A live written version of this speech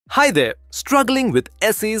Hi there, struggling with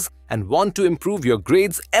essays and want to improve your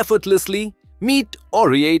grades effortlessly? Meet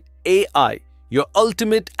Aureate AI, your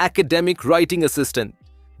ultimate academic writing assistant.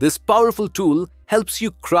 This powerful tool helps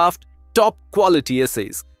you craft top-quality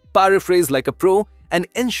essays, paraphrase like a pro, and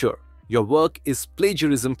ensure your work is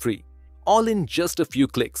plagiarism-free, all in just a few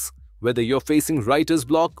clicks. Whether you're facing writer's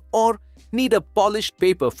block or need a polished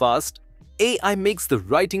paper fast, AI makes the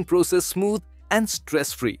writing process smooth and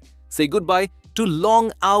stress-free. Say goodbye to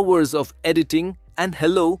long hours of editing and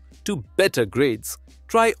hello to better grades.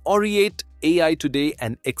 Try Aureate AI today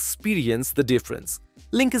and experience the difference.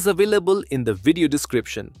 Link is available in the video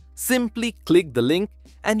description. Simply click the link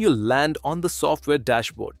and you'll land on the software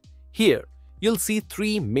dashboard. Here, you'll see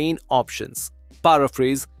three main options: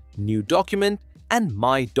 Paraphrase, New Document, and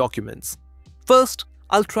My Documents. First,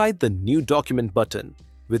 I'll try the New Document button.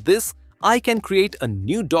 With this, I can create a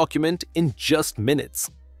new document in just minutes.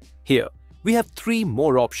 Here, we have three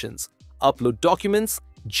more options: Upload Documents,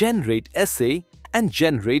 Generate Essay, and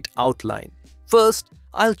Generate Outline. First,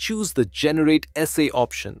 I'll choose the Generate Essay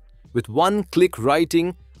option. With one-click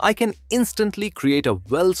writing, I can instantly create a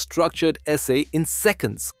well-structured essay in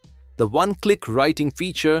seconds. The one-click writing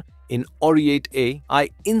feature in Aureate AI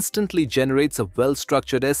instantly generates a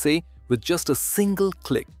well-structured essay with just a single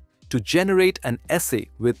click. To generate an essay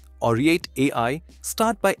with Aureate AI,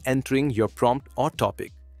 start by entering your prompt or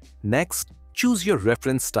topic. Next, choose your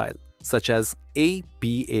reference style, such as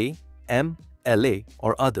APA, MLA,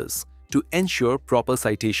 or others, to ensure proper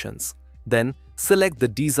citations. Then, select the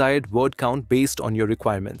desired word count based on your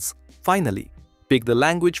requirements. Finally, pick the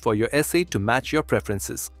language for your essay to match your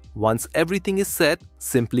preferences. Once everything is set,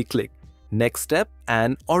 simply click Next Step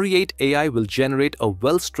and Aureate AI will generate a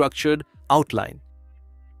well-structured outline.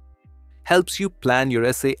 Helps you plan your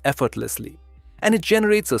essay effortlessly. And it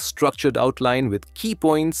generates a structured outline with key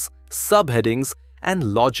points, subheadings,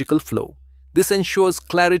 and logical flow. This ensures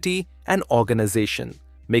clarity and organization,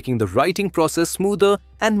 making the writing process smoother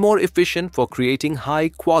and more efficient for creating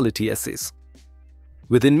high-quality essays.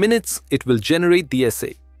 Within minutes, it will generate the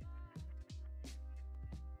essay.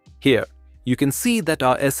 Here, you can see that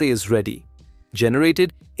our essay is ready,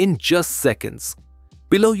 generated in just seconds.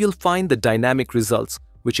 Below, you'll find the dynamic results,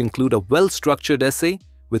 which include a well-structured essay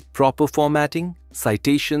with proper formatting,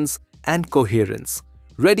 citations, and coherence,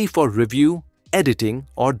 ready for review, editing,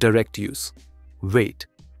 or direct use. Wait,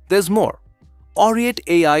 there's more. Aureate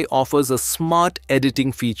AI offers a smart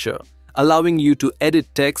editing feature, allowing you to edit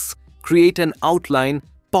text, create an outline,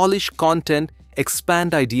 polish content,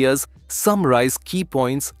 expand ideas, summarize key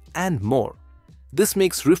points, and more. This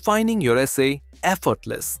makes refining your essay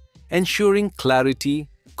effortless, ensuring clarity,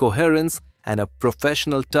 coherence, and a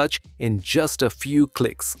professional touch in just a few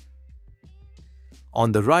clicks.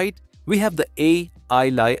 On the right, we have the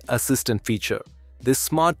AI Assistant feature. This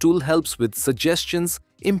smart tool helps with suggestions,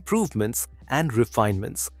 improvements, and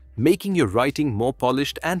refinements, making your writing more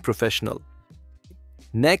polished and professional.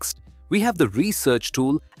 Next, we have the Research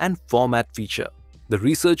tool and Format feature. The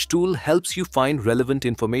Research tool helps you find relevant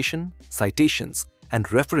information, citations,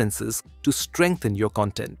 and references to strengthen your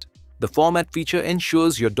content. The Format feature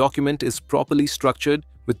ensures your document is properly structured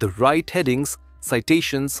with the right headings,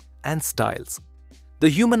 citations, and styles. The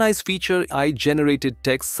Humanize feature AI-generated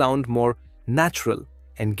text sound more natural,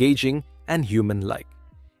 engaging, and human-like.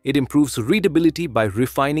 It improves readability by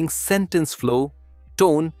refining sentence flow,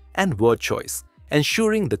 tone, and word choice,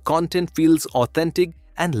 ensuring the content feels authentic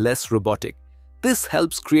and less robotic. This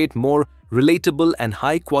helps create more relatable and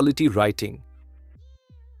high-quality writing.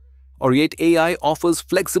 Aureate AI offers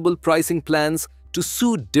flexible pricing plans to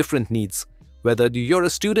suit different needs. Whether you're a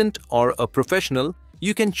student or a professional,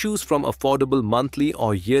 you can choose from affordable monthly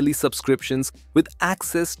or yearly subscriptions with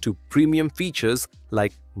access to premium features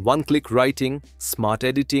like one-click writing, smart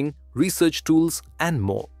editing, research tools, and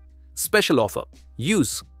more. Special offer: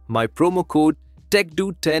 use my promo code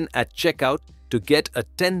TechDo10 at checkout to get a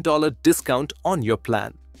 $10 discount on your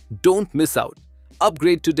plan. Don't miss out.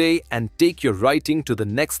 Upgrade today and take your writing to the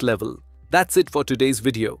next level. That's it for today's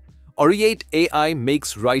video. Aureate AI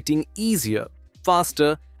makes writing easier,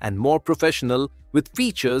 faster, and more professional with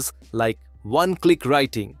features like one-click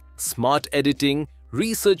writing, smart editing,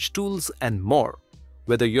 research tools, and more.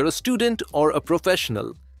 Whether you're a student or a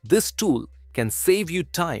professional, this tool can save you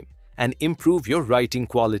time and improve your writing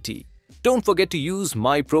quality. Don't forget to use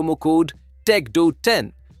my promo code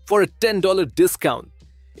TechDo10 for a $10 discount.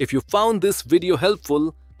 If you found this video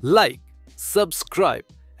helpful, like, subscribe,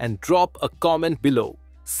 and drop a comment below.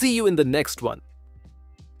 See you in the next one.